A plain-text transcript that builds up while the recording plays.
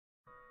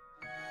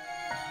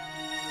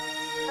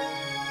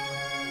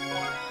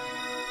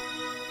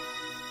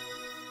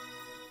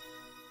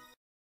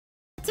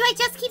Do I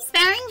just keep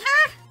sparing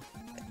her?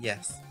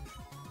 Yes.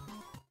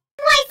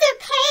 Why so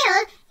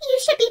pale? You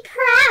should be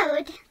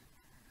proud.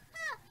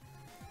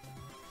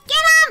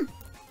 Get him!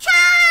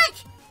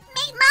 Charge!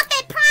 Make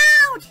Muffet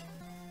proud!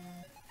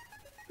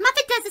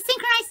 Muffet does a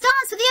synchronized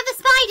dance with the other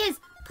spiders.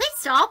 Please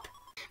stop.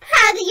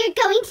 Proud that you're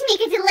going to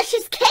make a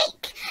delicious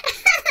cake.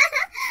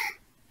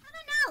 I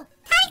don't know.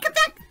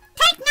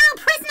 Take no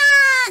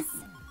prisoners!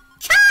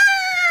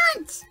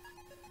 Charge!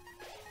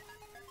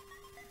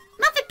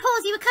 Muffet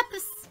pours you a cup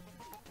of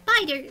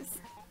spiders.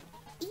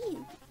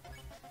 Ew.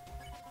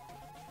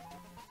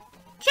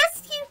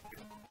 Just you.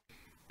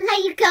 Let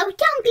you go.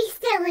 Don't be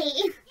silly.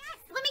 Yes,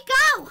 let me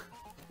go.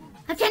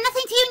 I've done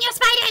nothing to you and your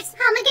spiders.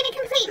 How am I going to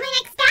complete my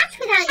next batch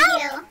without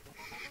you?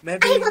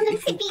 Maybe I want them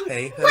if to you be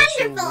pay her,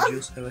 wonderful. she'll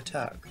reduce her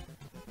attack.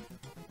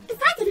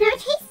 Besides, I've never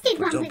tasted But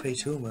one don't with pay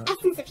too much.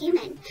 essence of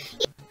human.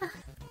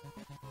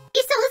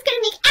 Your soul is going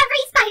to make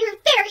every spider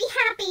very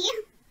happy.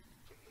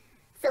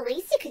 It's the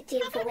least you could do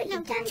for what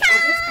you've done to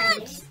other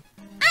spiders.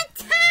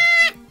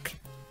 Attack!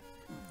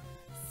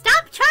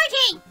 Stop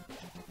charging!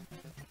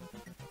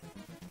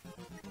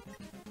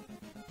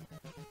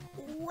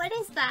 What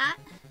is that?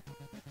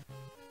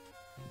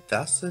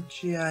 That's a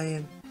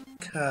giant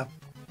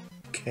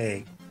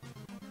cupcake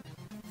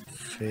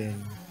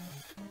thing.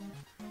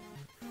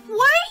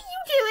 What are you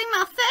doing,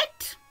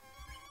 Muffet?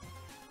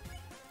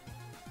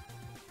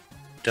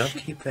 Don't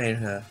keep paying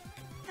her.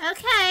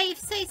 Okay, if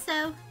you say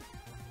so.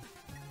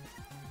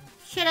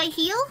 Should I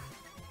heal?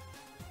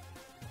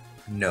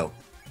 No.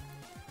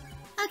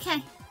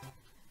 Okay.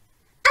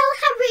 Oh,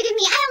 how rude of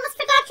me. I almost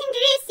forgot to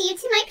introduce you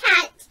to my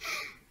pet.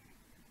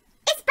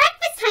 It's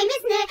breakfast time,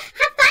 isn't it?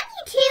 Have fun,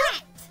 you two.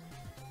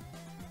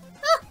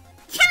 Oh,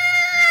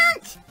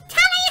 chant!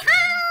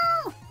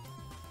 Tally-ho!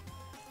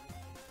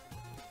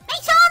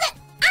 Make sure that...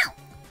 Ow!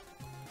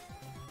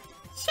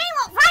 She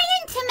walked right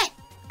into me.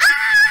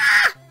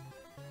 Ah!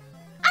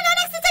 I know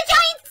this is a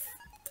giant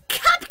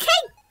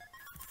cupcake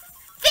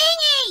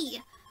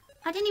thingy!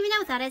 I didn't even know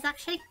what that is,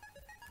 actually.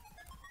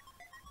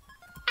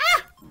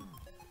 Ah!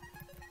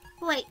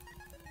 Wait.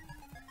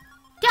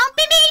 Don't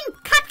be mean,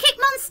 cupcake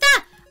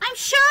monster! I'm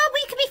sure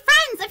we could be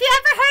friends. Have you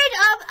ever heard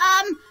of,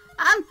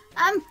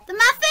 the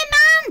Muffin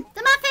Man?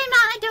 The Muffin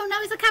Man, I don't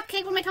know, he's a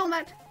cupcake, what am I talking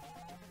about?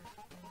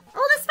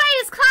 All the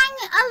spiders clang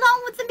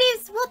along with the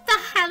music. What the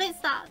hell is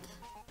that?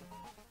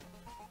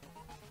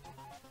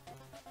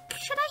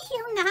 Should I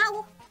heal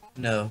now?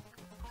 No.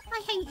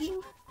 I hate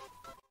you.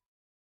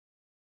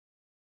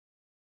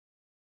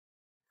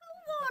 Who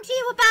warned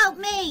you about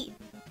me?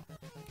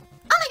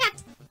 Oh my god!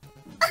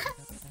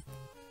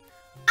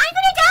 I'm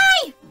gonna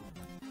die!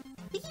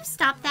 Will you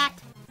stop that?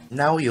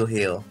 Now you'll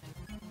heal.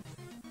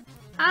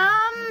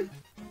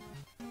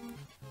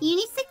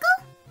 Unicycle?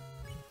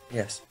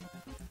 Yes.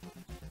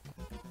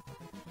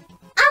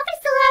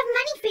 Offers a lot of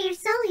money for your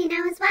soul, you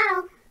know, as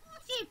well.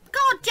 You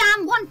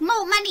goddamn want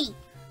more money!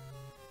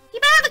 You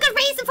better have a good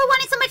reason for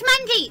wanting so much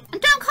money! And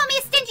don't call me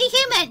a stingy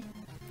human!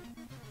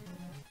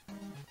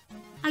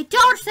 I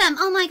dodged them!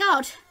 Oh my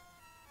god!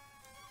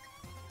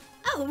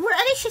 Oh,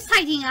 at least she's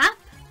tidying up.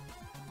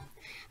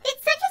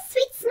 It's such a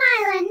sweet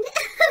smile and...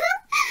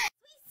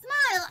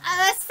 Smile!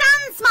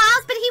 Sam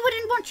smiles, but he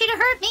wouldn't want you to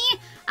hurt me!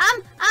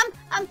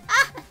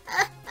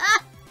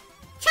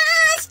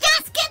 Charge!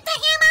 Just get the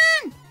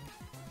human!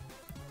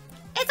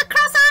 It's a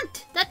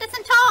croissant that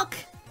doesn't talk!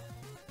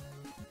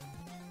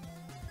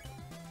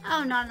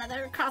 Oh, not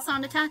another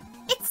croissant attack.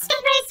 It's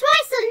Strawberry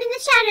Swarson in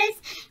the shadows,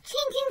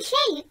 changing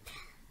shape.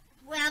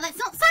 Well, that's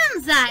not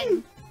Sam's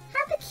then!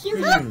 How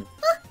peculiar.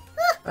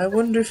 I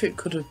wonder if it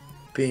could have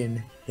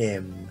been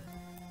him.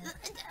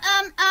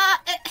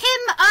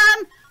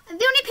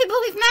 The only people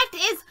we've met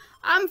is,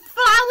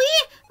 Flowey,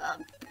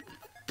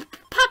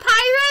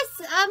 Papyrus,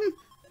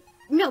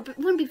 no, but it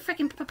wouldn't be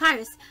freaking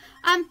Papyrus.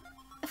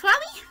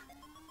 Flowey?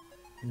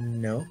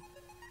 No.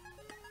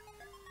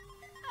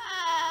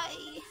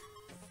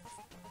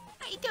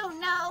 I don't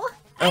know. Oh,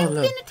 I've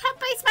look. been attacked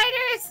by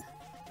spiders.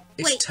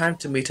 It's Wait. time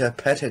to meet her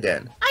pet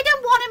again. I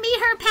don't want to meet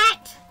her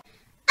pet.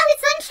 Oh,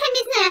 it's lunchtime,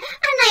 isn't it?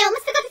 And I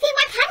almost forgot to feed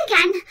my pet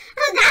again.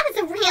 Oh, that was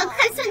a real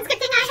close one. It's a good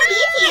thing I have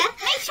you here.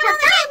 Make sure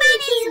the Bye, man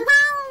you is two.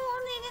 well.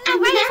 And I'm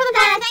ready for the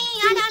bad thing.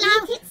 I don't know.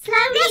 Eat it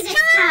slowly Miss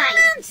this time.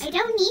 Chance. I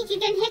don't need you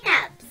getting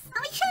hiccups.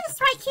 Are we sure this is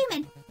the right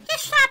human?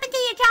 Just shut up and do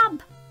your job.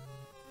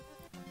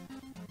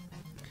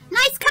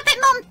 Nice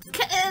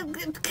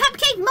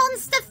cupcake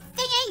monster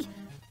thingy.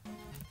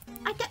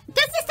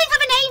 Does this thing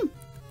have a name?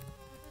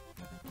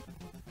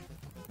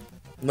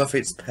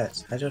 Muffet's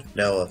pet. I don't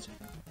know it.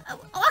 Oh,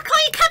 I'll call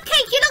you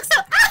Cupcake. You look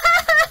so...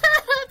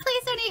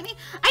 Please don't eat me.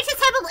 I just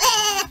have a...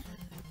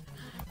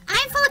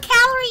 I'm full of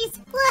calories.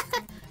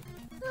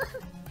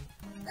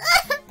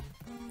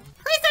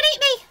 Please don't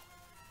eat me.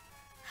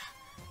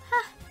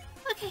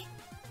 Okay.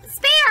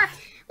 Spare.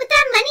 With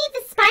that money,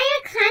 the spider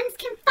clans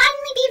can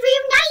finally be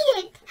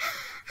reunited.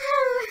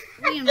 Oh,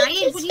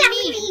 Reunited? What do you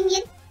mean?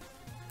 Reunion.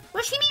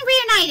 What do you mean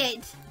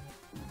reunited?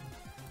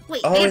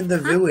 Wait, Oh, they in the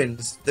have- huh?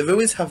 ruins. The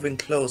ruins have been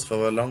closed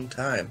for a long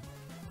time.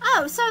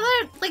 Oh, so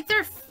they're, like,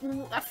 their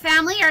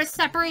family are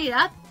separated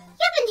up?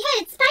 You haven't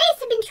heard, spiders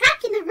have been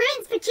trapped in the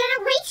ruins for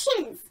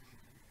generations.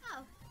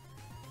 Oh.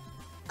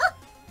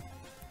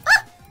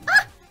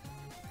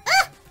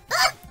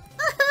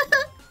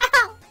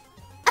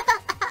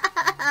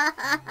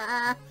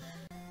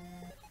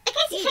 I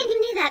guess you kind of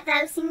knew that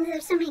though, seeing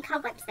there's so many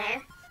cobwebs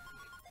there.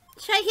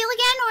 Should I heal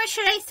again or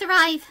should I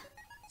survive?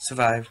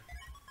 Survive.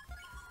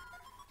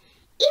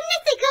 Even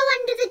if they go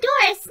under the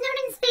door,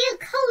 Snowdin's fatal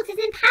code is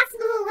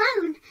impassable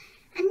alone,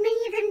 and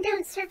many of them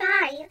don't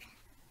survive.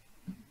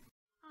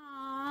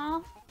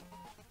 Aww.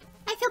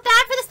 I feel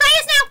bad for the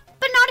spiders now,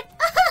 but not...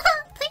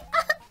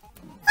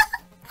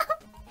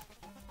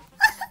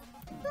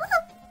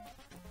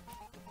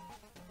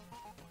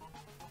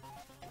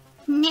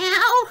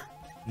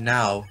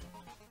 Now.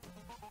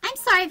 I'm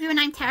sorry, everyone.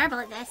 I'm terrible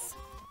at this.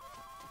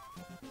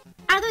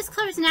 Are those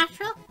clothes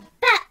natural?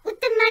 But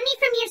with the money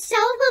from your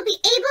soul, we'll be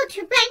able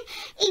to rent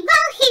a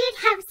well-heated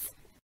house.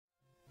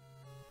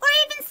 Or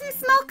even some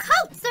small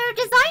coats that are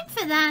designed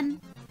for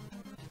them.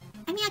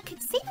 I mean, I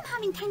could see them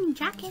having tiny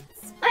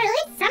jackets. Or at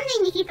least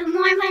something to keep them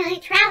warm while they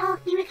travel.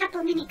 Maybe a couple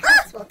of mini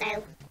coats will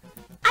do.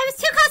 I was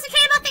too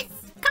concentrated about this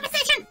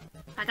conversation.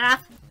 Fuck it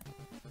off.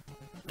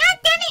 God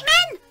damn it,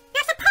 men!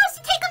 You're supposed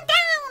to take them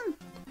down!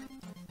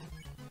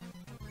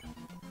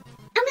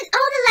 And with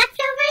all the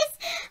leftovers,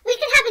 we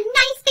could have a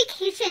nice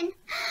vacation.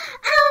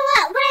 Oh,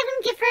 what I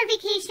wouldn't give for a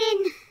vacation.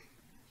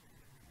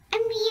 I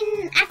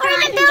mean, after Or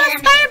I've even been those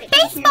getting spare a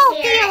vacation baseball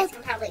this year, field. I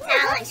can probably Oh,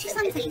 tell. that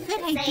sounds like a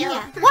good idea.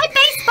 Sale. Why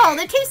baseball?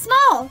 They're too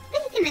small. But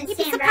you can then You'd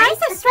be stand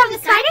surprised right. how strong a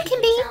spider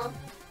can be. So.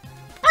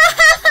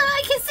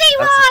 I can see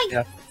why.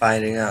 Yeah,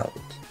 finding out.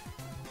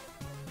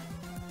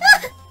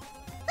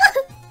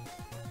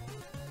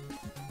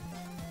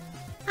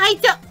 I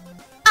don't...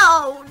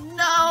 Oh,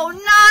 no,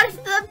 not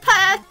the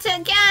pet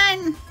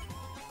again.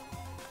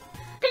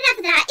 But enough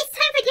of that. It's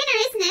time for dinner,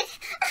 isn't it?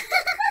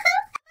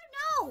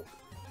 No.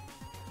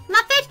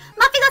 Muffet,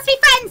 let's be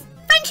friends.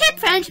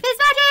 Friendship is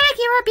magic.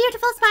 You're a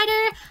beautiful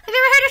spider. Have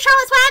you ever heard of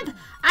Charlotte's Web?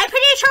 I'm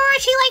pretty sure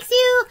she likes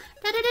you.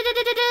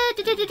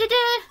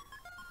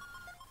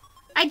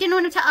 I didn't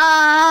want to...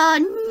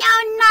 no,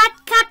 not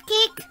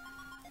cupcake.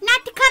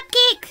 Not the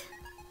cupcake.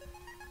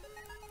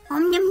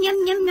 Yum, yum,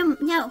 yum, yum.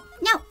 No.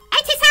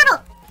 I taste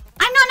terrible.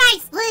 I'm not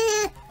nice.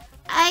 Blech.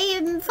 I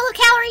am full of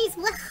calories.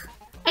 Blech.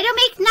 I don't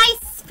make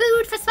nice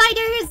food for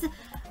spiders.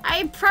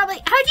 I probably...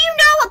 How do you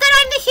know that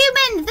I'm the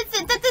human? The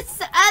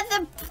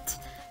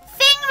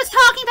thing was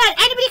talking about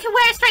anybody can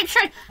wear a striped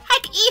shirt.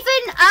 Heck,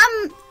 even,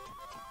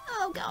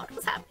 Oh, God,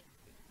 what's happening?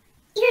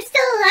 You're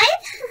still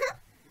alive?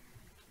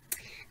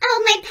 Oh,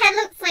 my pet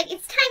looks like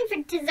it's time for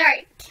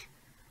dessert.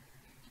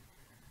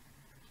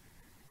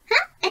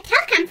 Huh? A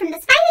telegram from the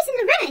spiders in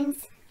the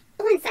ruins.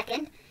 1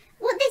 second.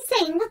 What they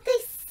saying?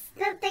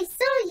 That they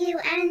saw you,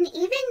 and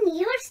even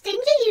you are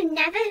stingy. You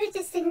never hurt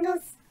a single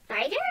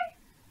spider?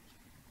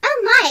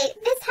 Oh my,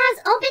 this has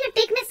all been a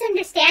big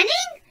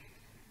misunderstanding?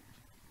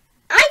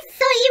 I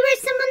thought you were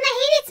someone that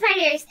hated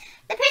spiders.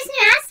 The person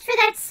who asked for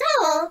that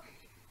soul.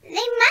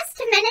 They must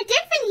have meant a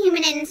different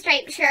human in a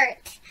striped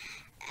shirt.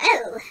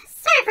 Oh,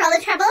 sorry for all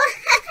the trouble.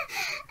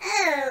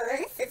 Oh,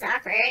 this is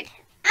awkward.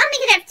 I'll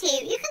make it up to you.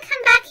 You can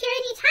come back here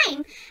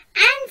anytime,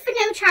 and for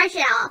no charge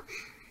at all.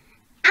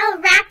 I'll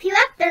wrap you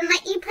up and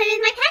let you play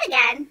with my pet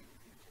again.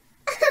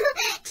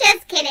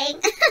 Just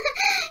kidding.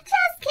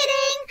 Just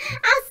kidding.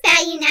 I'll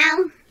spare you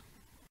now.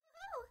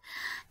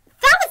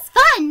 That was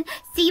fun.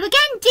 See you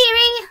again,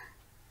 dearie.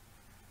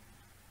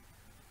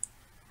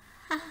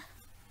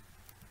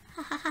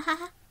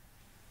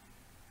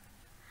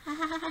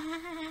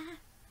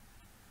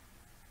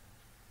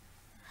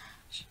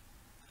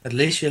 At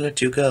least she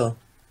let you go.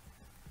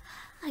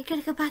 I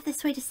gotta go back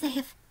this way to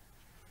save.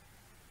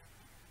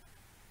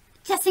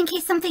 Just in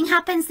case something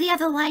happens the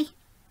other way.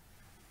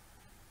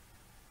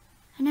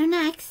 I know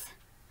next.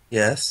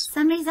 Yes.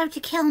 Somebody's out to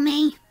kill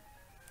me.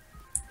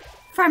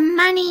 For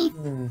money.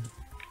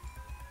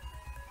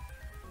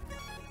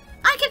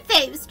 I'm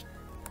confused.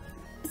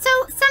 So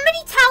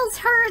somebody tells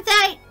her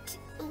that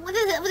with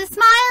a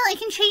smile it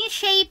can change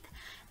shape,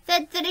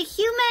 that a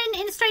human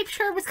in a striped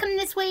shirt was coming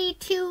this way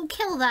to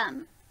kill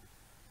them.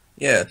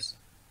 Yes.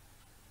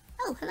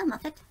 Oh, hello,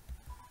 Muffet.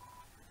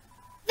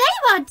 There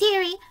you are,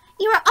 dearie.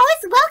 You are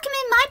always welcome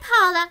in my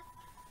parlor.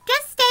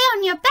 Just stay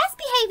on your best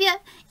behavior.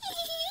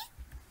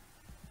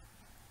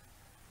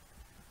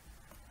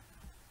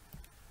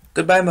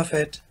 Goodbye,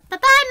 Muffet.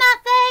 Bye-bye,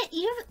 Muffet.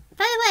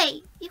 By the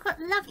way, you've got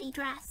a lovely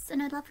dress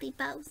and a lovely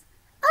bows.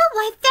 Oh,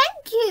 why,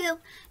 thank you.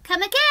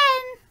 Come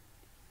again.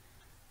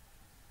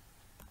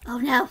 Oh,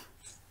 no.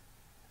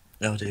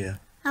 Oh, dear.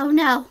 Oh,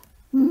 no.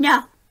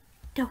 No.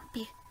 Don't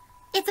be.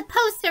 It's a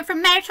poster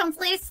from Metatron's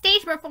latest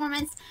stage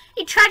performance.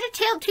 A tragic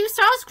tale of two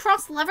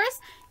star-crossed lovers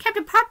kept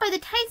apart by the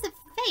ties of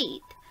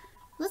fate.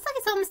 Looks like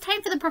it's almost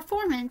time for the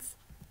performance.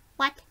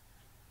 What?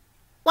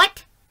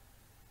 What?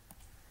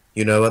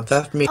 You know what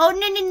that means? Oh,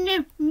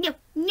 no.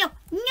 No.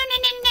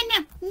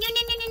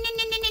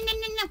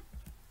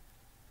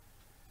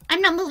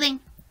 I'm not moving.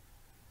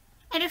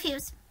 I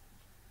refuse.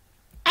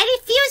 I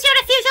refuse your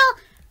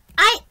refusal.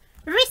 I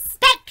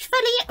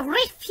respectfully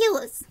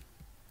refuse.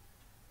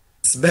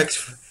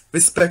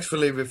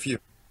 Respectfully refuse.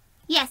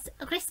 Yes,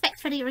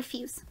 respectfully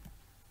refuse.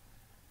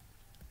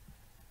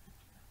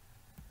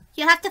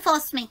 You'll have to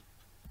force me.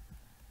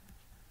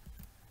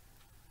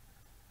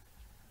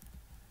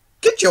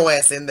 Get your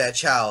ass in there,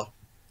 child.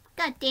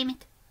 God damn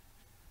it.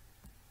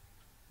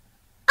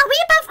 Are we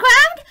above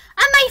ground?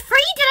 Am I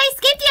free? Did I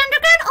escape the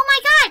underground? Oh my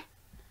god!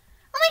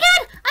 Oh my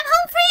god! I'm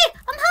home free!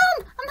 I'm home!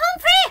 I'm home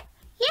free!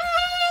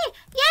 Yay!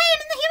 Yay!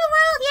 I'm in the human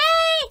world!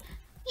 Yay!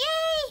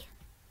 Yay!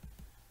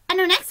 And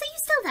Onex, are you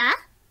still there?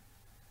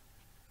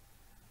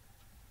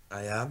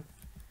 I am.